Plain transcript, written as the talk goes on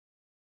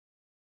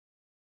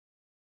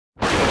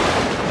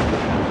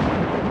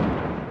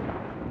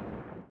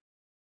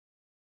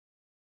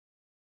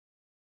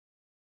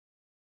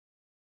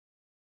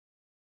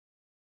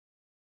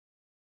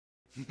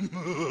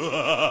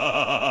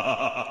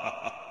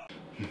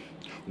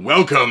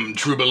Welcome,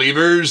 true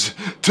believers,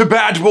 to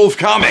Badwolf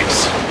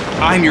Comics.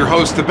 I'm your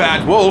host, the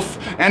Bad Wolf,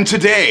 and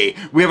today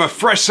we have a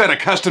fresh set of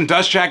custom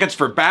dust jackets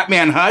for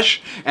Batman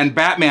Hush and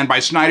Batman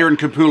by Snyder and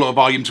Capullo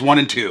Volumes 1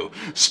 and 2.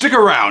 Stick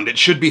around, it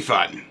should be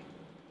fun.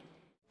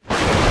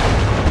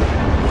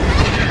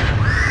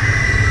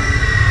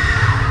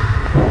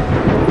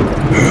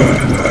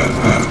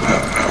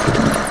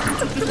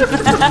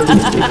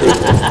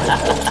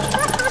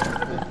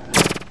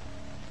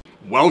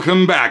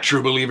 Welcome back,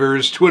 true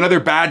believers, to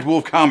another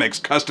Badwolf Comics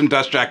custom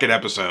dust jacket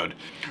episode.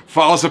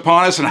 Fall is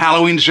upon us and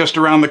Halloween's just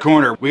around the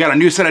corner. We got a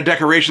new set of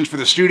decorations for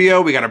the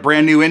studio, we got a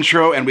brand new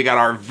intro, and we got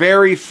our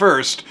very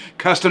first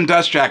custom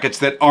dust jackets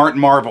that aren't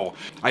Marvel.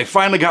 I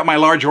finally got my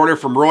large order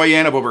from Roy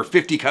in of over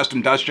 50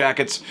 custom dust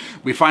jackets.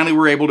 We finally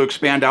were able to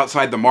expand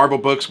outside the Marvel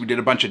books. We did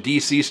a bunch of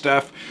DC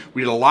stuff.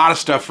 We did a lot of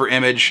stuff for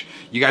Image.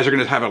 You guys are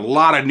going to have a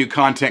lot of new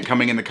content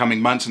coming in the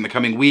coming months and the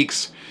coming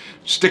weeks.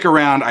 Stick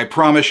around, I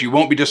promise you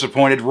won't be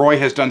disappointed. Roy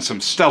has done some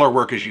stellar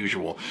work as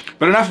usual.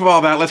 But enough of all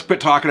that, let's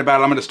quit talking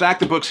about it. I'm going to stack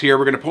the books here.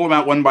 We're going to pull them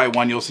out one by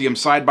one. You'll see them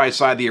side by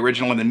side, the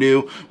original and the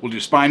new. We'll do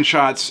spine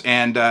shots,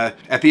 and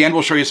at the end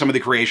we'll show you some of the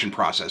creation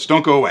process.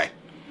 Don't go away.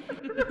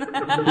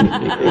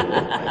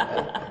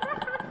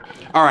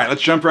 All right,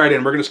 let's jump right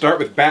in. We're going to start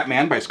with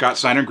Batman by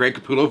Snyder and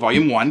Capullo,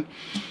 Volume 1.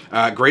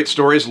 Great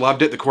stories,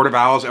 loved it. The Court of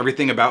Owls,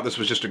 everything about this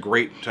was just a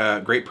great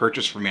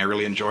purchase for me. I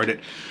really enjoyed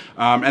it.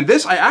 And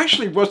this, I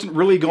actually wasn't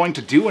really going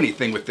to do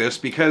anything with this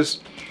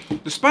because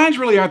the spines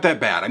really aren't that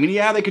bad. I mean,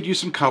 yeah, they could use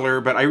some color,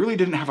 but I really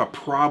didn't have a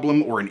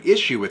problem or an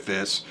issue with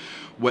this.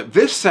 What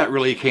this set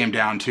really came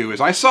down to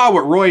is I saw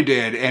what Roy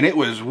did, and it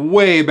was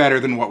way better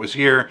than what was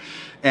here.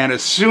 And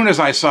as soon as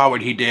I saw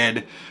what he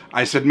did,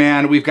 I said,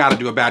 man, we've got to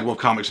do a Badwolf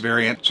Comics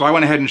variant. So I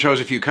went ahead and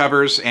chose a few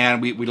covers,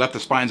 and we left the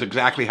spines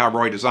exactly how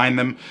Roy designed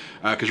them,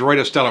 because Roy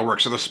does stellar work.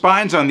 So the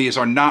spines on these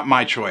are not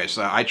my choice.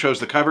 I chose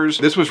the covers.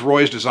 This was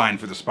Roy's design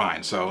for the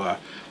spine. So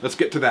let's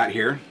get to that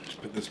here. Let's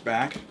put this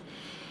back.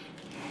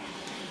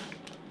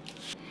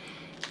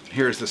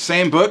 Here's the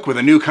same book with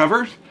a new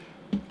cover.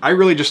 I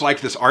really just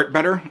liked this art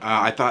better.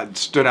 I thought it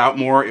stood out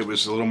more. It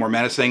was a little more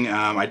menacing.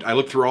 I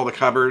looked through all the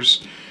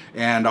covers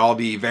and all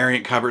the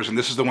variant covers, and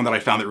this is the one that I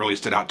found that really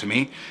stood out to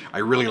me. I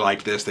really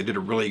liked this. They did a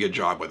really good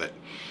job with it.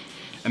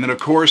 And then, of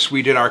course,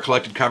 we did our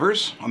collected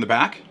covers on the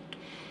back.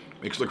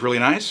 Makes it look really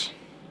nice.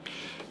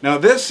 Now,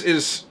 this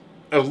is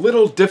a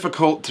little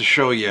difficult to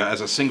show you as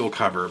a single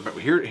cover, but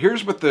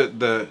here's what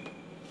the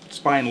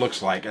spine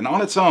looks like. And on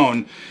its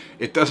own,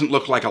 it doesn't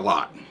look like a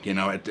lot. You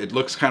know, it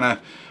looks kind of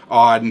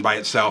odd and by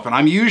itself. And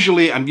I'm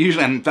usually, and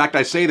in fact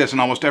I say this in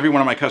almost every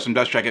one of my custom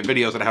dust jacket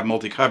videos that have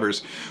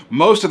multi-covers,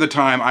 most of the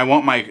time I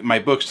want my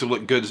books to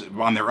look good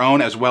on their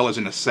own as well as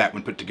in a set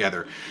when put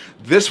together.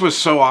 This was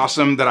so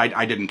awesome that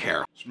I didn't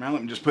care. So now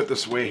let me just put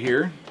this away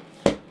here.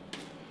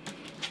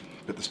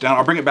 Put this down.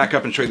 I'll bring it back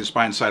up and show you the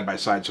spine side by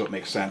side so it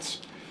makes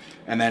sense.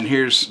 And then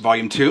here's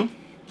Volume 2.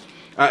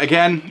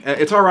 Again,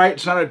 it's all right.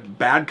 It's not a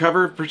bad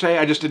cover per se.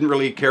 I just didn't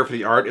really care for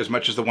the art as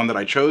much as the one that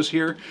I chose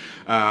here.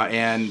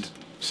 And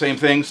same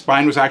thing,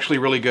 spine was actually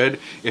really good.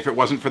 If it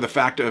wasn't for the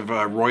fact of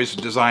Roy's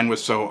design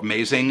was so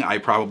amazing, I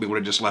probably would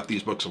have just left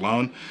these books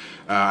alone.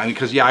 I mean,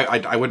 because yeah,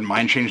 I wouldn't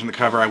mind changing the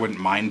cover. I wouldn't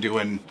mind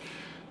doing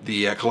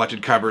the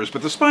collected covers,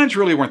 but the spines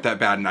really weren't that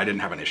bad and I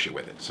didn't have an issue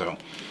with it. So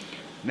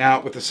now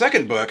with the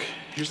second book,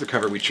 here's the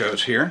cover we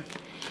chose here.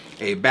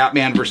 A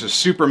Batman versus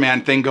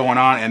Superman thing going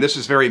on, and this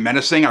is very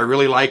menacing. I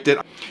really liked it.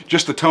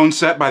 Just the tone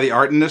set by the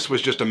art in this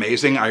was just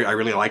amazing. I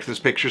really liked this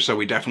picture, so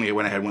we definitely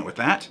went ahead and went with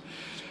that.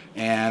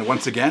 And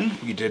once again,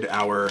 we did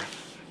our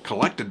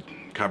collected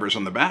covers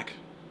on the back.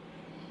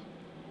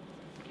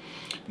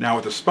 Now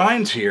with the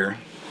spines here,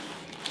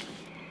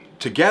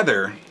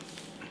 together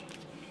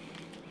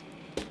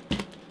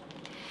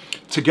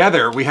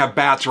we have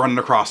bats running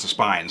across the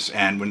spines,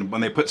 and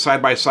when they put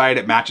side by side,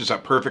 it matches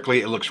up perfectly.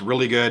 It looks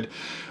really good.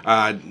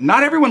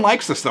 Not everyone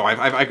likes this though.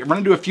 I've run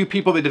into a few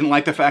people that didn't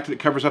like the fact that it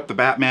covers up the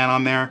Batman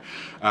on there.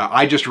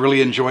 I just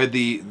really enjoyed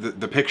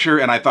the picture,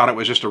 and I thought it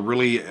was just a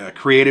really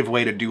creative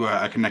way to do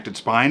a connected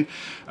spine.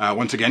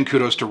 Once again,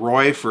 kudos to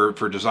Roy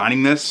for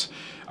designing this.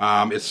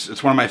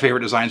 It's one of my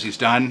favorite designs he's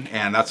done,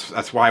 and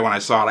that's why when I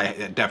saw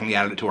it, I definitely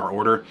added it to our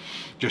order.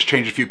 Just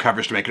changed a few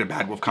covers to make it a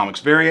Badwolf Comics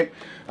variant.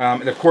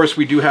 And of course,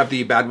 we do have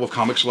the Badwolf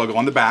Comics logo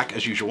on the back,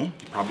 as usual.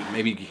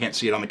 Maybe you can't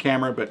see it on the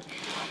camera, but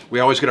we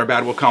always get our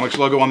Badwolf Comics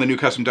logo on the new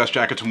custom dust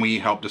jackets when we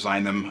help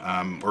design them,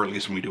 or at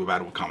least when we do a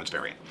Badwolf Comics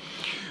variant.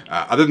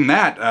 Other than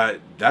that,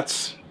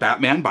 that's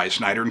Batman by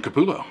Snyder and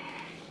Capullo.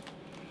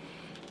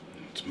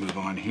 Let's move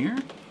on here.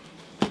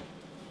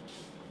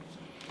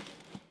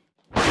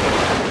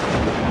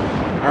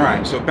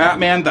 Alright, so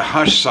Batman, the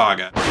Hush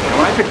Saga.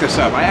 When I picked this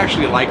up, I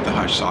actually like the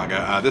Hush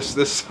Saga.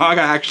 This saga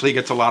actually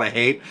gets a lot of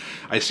hate.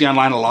 I see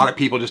online a lot of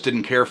people just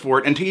didn't care for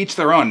it, and to each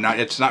their own.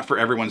 It's not for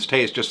everyone's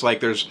taste, just like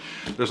there's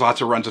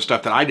lots of runs of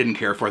stuff that I didn't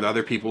care for that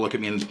other people look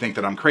at me and think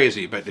that I'm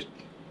crazy, but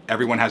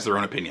everyone has their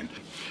own opinion.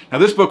 Now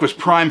this book was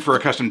primed for a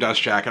custom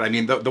dust jacket. I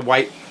mean, the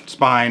white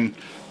spine,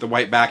 the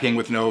white backing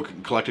with no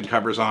collected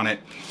covers on it.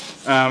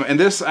 And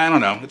this, I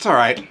don't know, it's all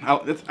right.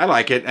 I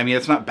like it. I mean,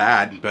 it's not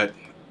bad, but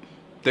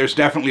there's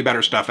definitely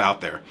better stuff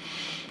out there.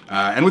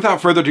 And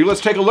without further ado,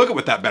 let's take a look at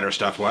what that better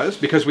stuff was,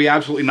 because we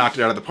absolutely knocked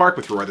it out of the park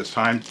with Roy this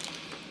time.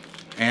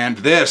 And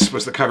this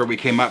was the cover we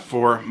came up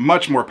for.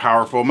 Much more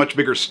powerful, much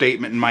bigger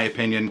statement in my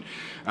opinion.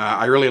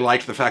 I really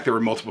liked the fact there were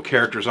multiple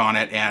characters on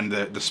it, and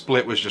the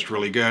split was just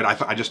really good.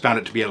 I just found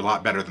it to be a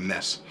lot better than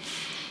this.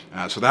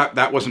 So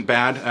that wasn't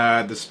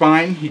bad. The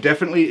spine, he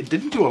definitely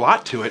didn't do a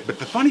lot to it, but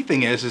the funny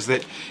thing is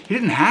that he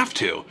didn't have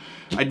to.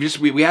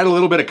 We add a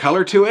little bit of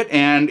color to it,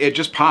 and it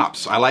just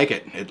pops. I like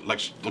it. It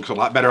looks a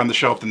lot better on the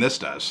shelf than this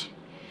does.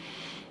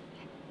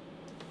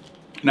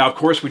 Now, of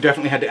course, we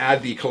definitely had to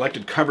add the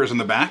collected covers in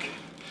the back.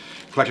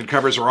 Collected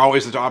covers are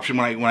always the option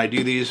when I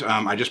do these.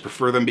 I just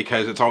prefer them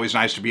because it's always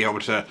nice to be able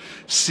to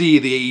see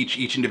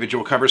each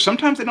individual cover.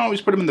 Sometimes they don't always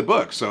put them in the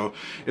book, so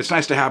it's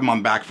nice to have them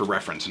on back for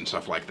reference and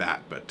stuff like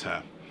that. But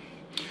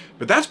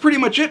that's pretty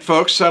much it,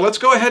 folks. Let's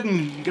go ahead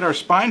and get our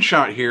spine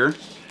shot here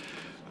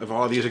of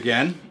all of these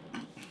again.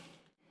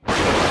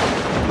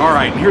 All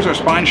right, and here's our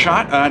spine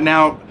shot.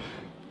 Now,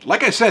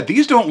 like I said,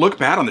 these don't look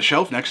bad on the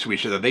shelf next to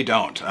each other. They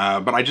don't.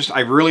 But I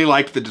really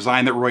liked the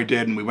design that Roy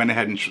did, and we went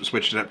ahead and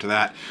switched it up to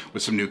that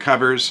with some new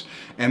covers.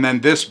 And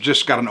then this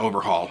just got an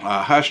overhaul.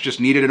 Hush just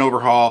needed an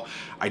overhaul.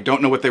 I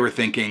don't know what they were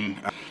thinking.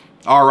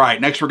 All right,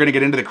 next we're going to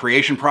get into the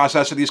creation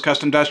process of these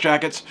custom dust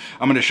jackets.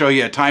 I'm going to show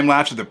you a time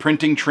lapse of the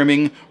printing,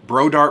 trimming,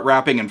 bro dart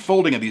wrapping, and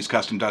folding of these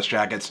custom dust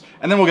jackets,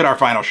 and then we'll get our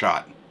final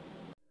shot.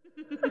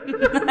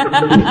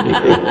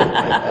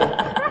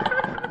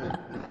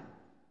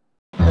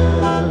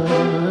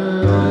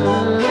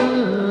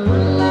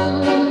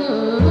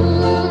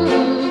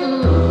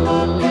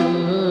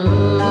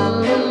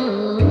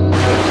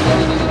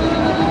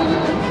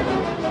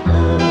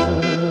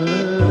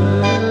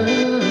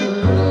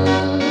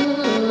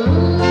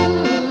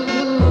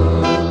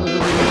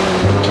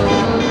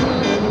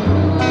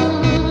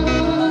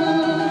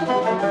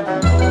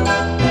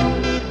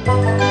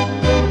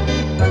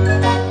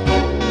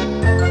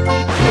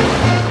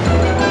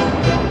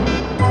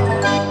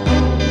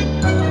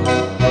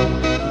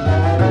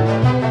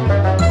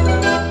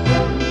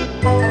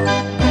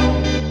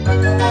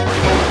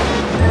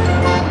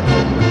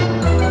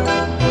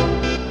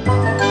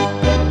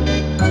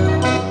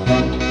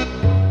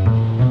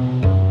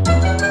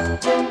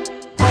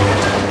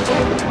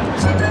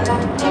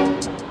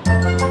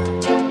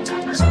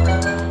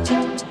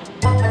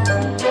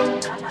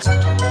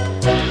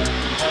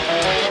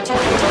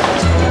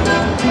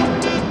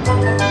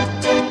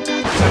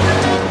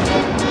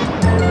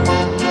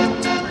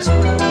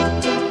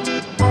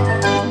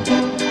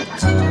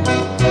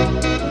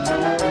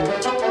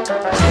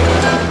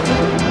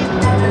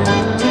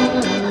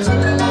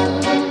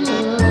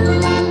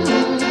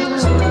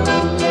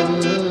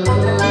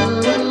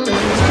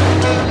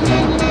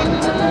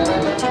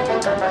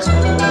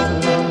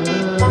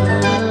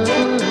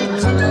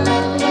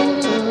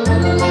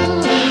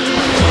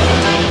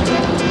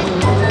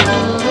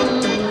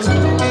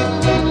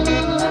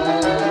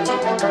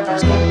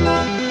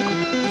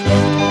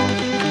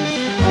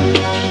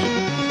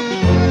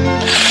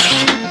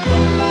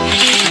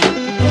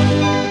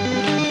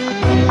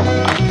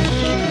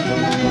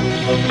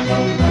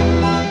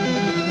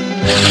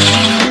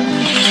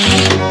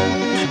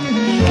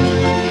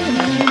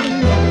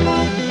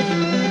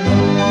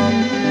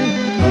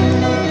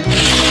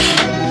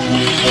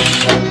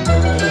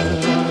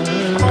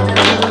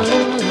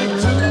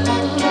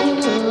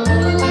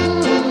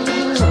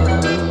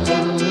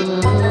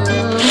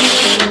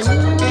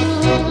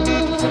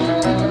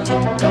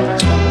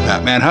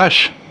 Batman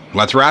Hush.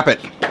 Let's wrap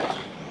it.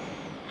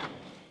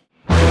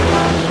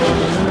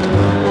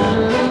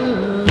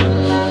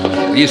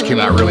 These came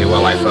out really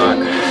well, I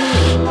thought.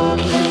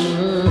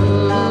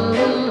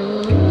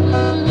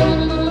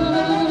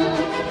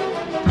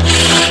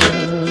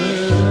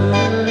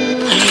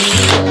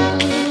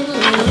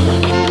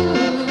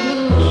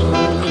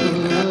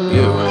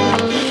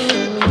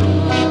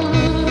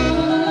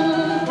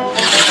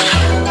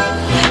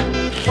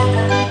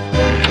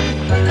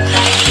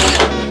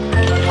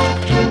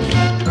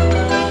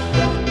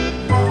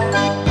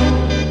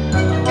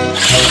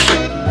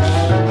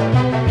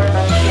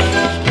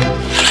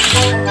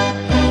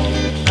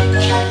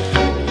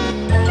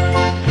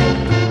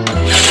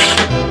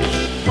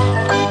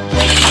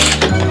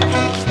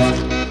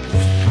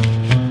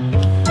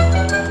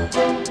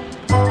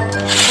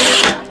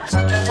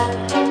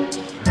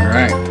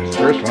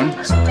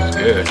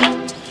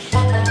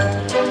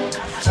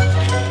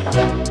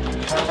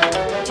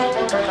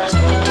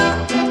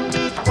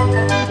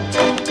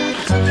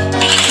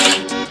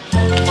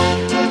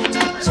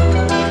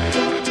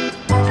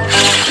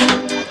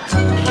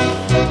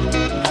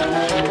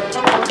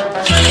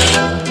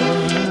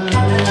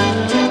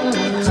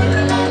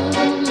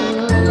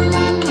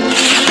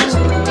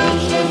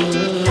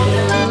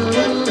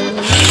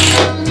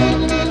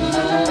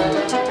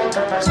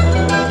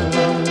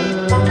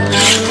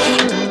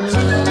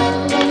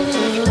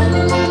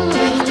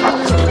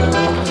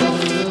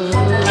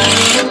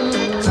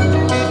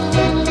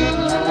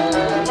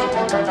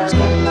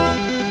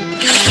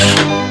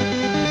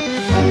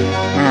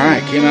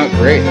 came out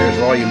great. There's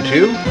volume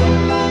 2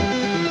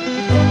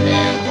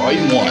 and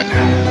volume 1.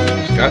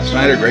 Scott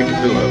Snyder, Greg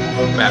Capullo,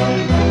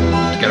 Batman.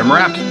 Let's get them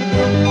wrapped.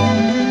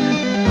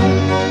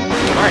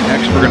 Alright,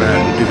 next we're going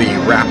to do the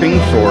wrapping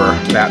for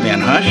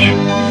Batman Hush.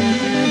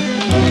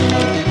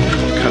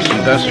 Custom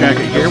dust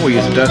jacket here. We'll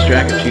use a dust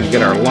jacket to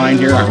get our line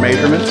here, our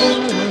measurements.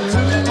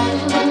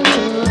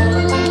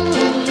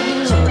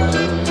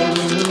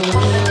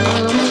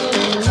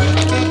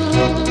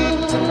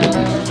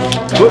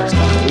 Whoops,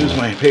 lose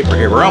my paper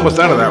here. We're almost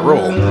out of that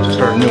roll. Let's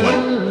start a new one.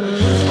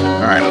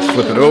 Alright, let's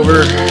flip it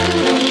over.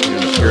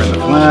 Here in the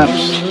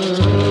flaps.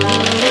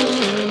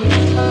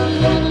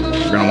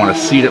 We're going to want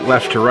to seat it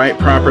left to right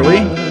properly.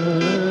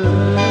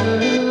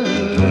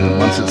 And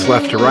once it's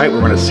left to right,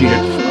 we're going to seat it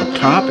up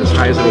top as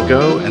high as it'll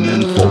go, and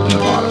then fold in the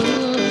bottom.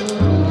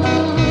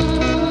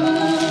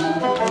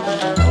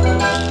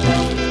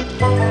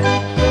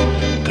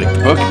 Take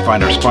the book and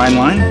find our spine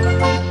line.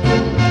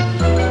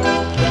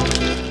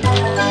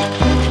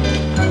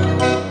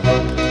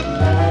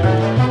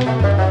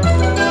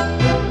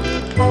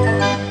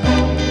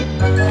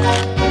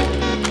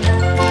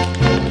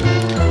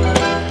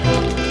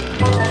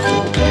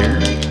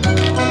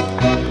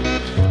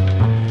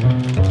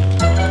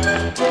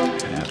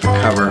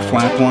 Cover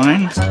flap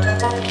line.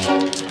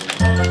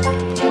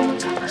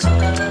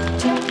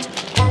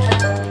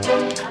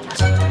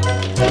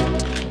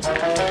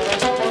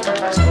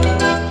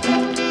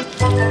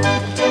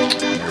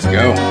 There we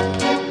go.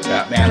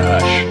 Batman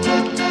Hush.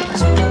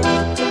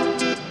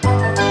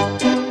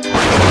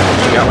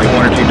 We got like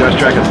 1 or 2 dust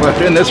jackets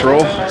left in this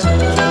roll.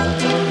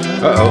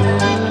 Uh-oh.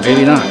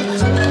 Maybe not.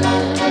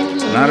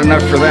 Not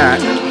enough for that.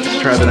 Let's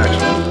try the next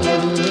one.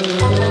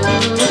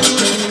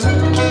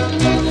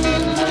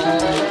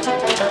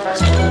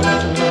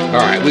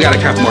 Alright, we got a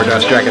couple more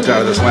dust jackets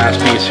out of this last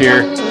piece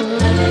here.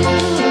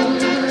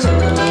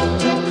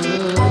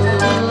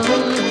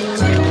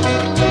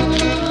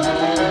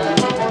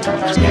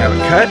 Once we have it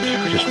cut,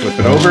 just flip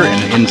it over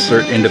and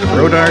insert into the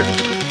bro dart.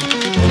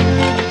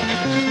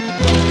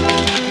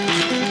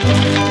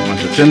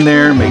 Once it's in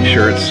there, make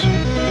sure it's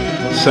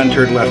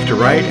centered left to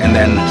right and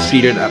then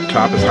seated up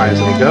top as high as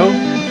it'll go.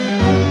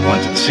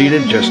 Once it's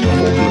seated, just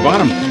fold in the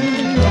bottom.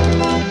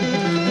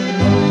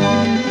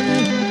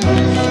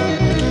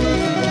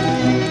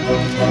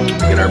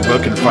 Get our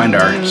book and find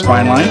our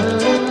spine line.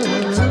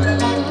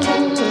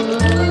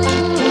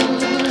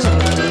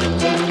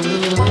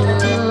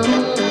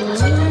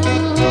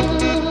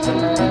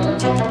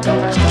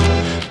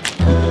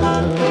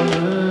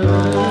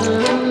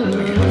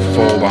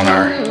 Fold on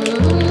our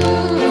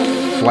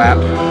flap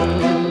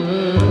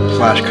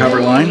 / cover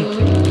line.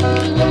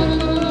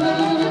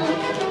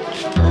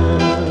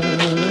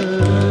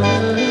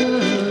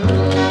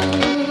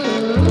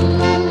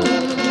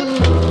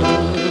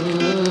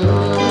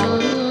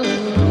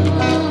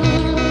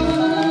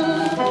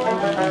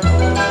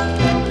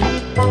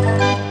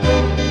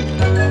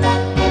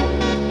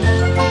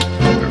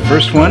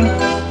 First one and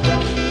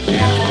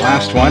the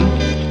last one.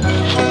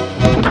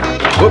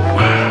 Whoop.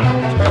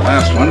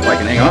 Last one, if I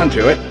can hang on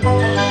to it.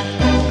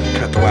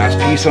 Cut the last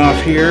piece off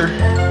here.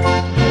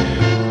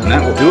 And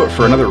that will do it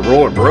for another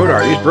roll of bro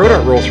dart. These bro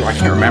dart rolls are, I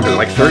can't remember, they're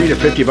like 30 to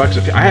 50 bucks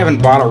a piece. I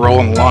haven't bought a roll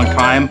in a long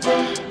time.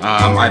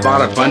 I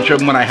bought a bunch of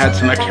them when I had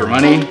some extra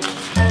money.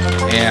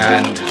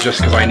 And just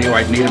because I knew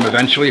I'd need them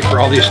eventually for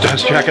all these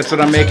dust jackets that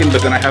I'm making,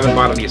 but then I haven't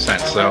bought any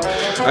since. So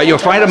you'll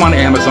find them on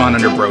Amazon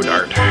under bro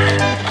dart.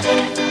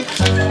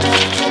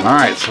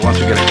 Alright, so once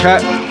we get it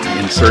cut,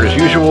 insert as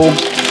usual.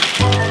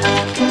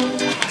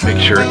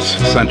 Make sure it's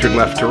centered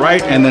left to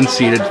right and then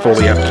seated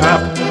fully up top.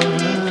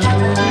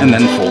 And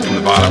then fold from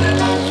the bottom.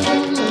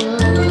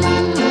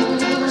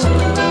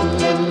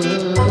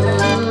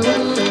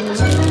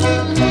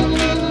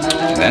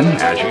 And then,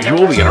 as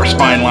usual, we get our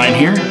spine line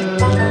here.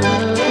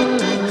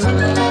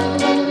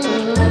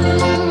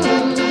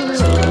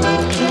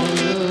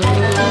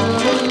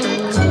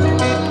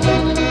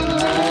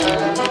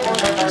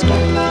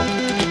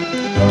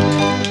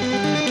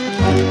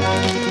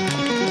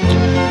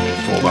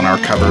 On our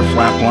cover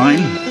flap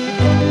line.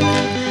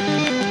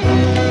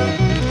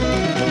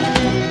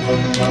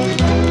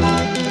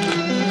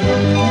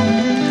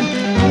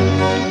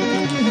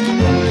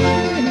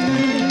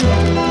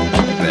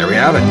 There we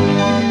have it.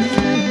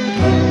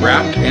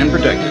 Wrapped and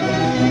protected.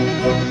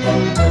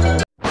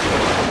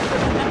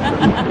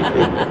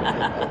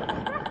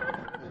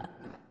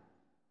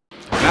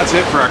 That's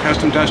it for our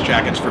custom dust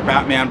jackets for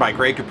Batman by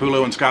Greg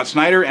Capullo and Scott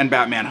Snyder and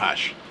Batman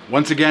Hush.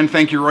 Once again,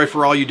 thank you, Roy,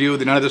 for all you do.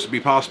 None of this would be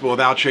possible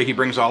without you. He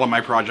brings all of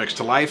my projects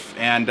to life,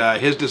 and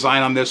his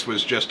design on this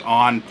was just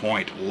on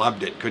point.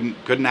 Loved it.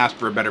 Couldn't ask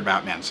for a better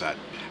Batman set.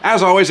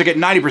 As always, I get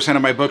 90%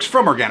 of my books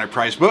from Organic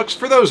Price Books.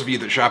 For those of you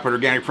that shop at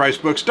Organic Price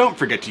Books, don't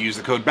forget to use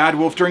the code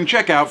BADWOLF during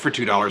checkout for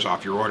 $2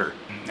 off your order.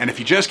 And if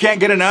you just can't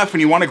get enough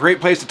and you want a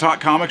great place to talk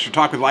comics or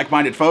talk with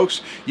like-minded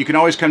folks, you can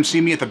always come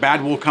see me at the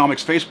Bad Wolf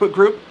Comics Facebook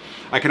group.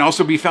 I can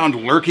also be found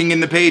lurking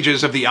in the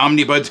pages of the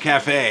Omnibuds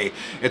Cafe.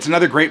 It's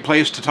another great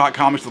place to talk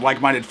comics with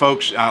like-minded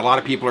folks. A lot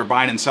of people are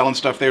buying and selling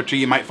stuff there too.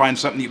 You might find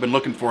something you've been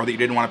looking for that you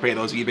didn't want to pay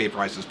those eBay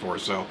prices for,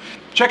 so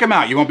check them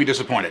out. You won't be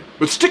disappointed.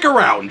 But stick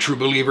around, true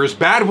believers.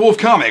 Bad Wolf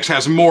Comics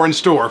has more in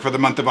store for the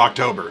month of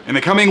October. In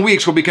the coming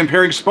weeks, we'll be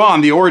comparing Spawn,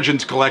 the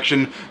Origins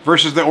Collection,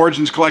 versus the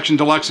Origins Collection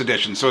Deluxe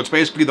Edition. So it's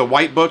basically the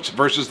white books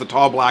versus the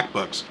tall black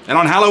books. And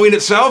on Halloween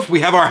itself,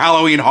 we have our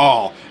Halloween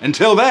haul.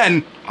 Until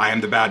then, I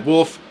am the Bad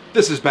Wolf.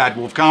 This is Bad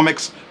Wolf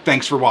Comics.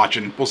 Thanks for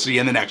watching. We'll see you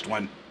in the next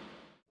one.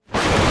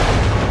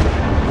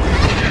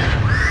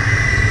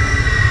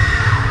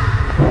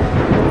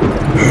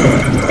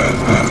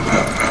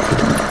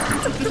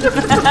 Ha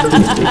ha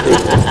ha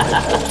ha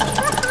ha!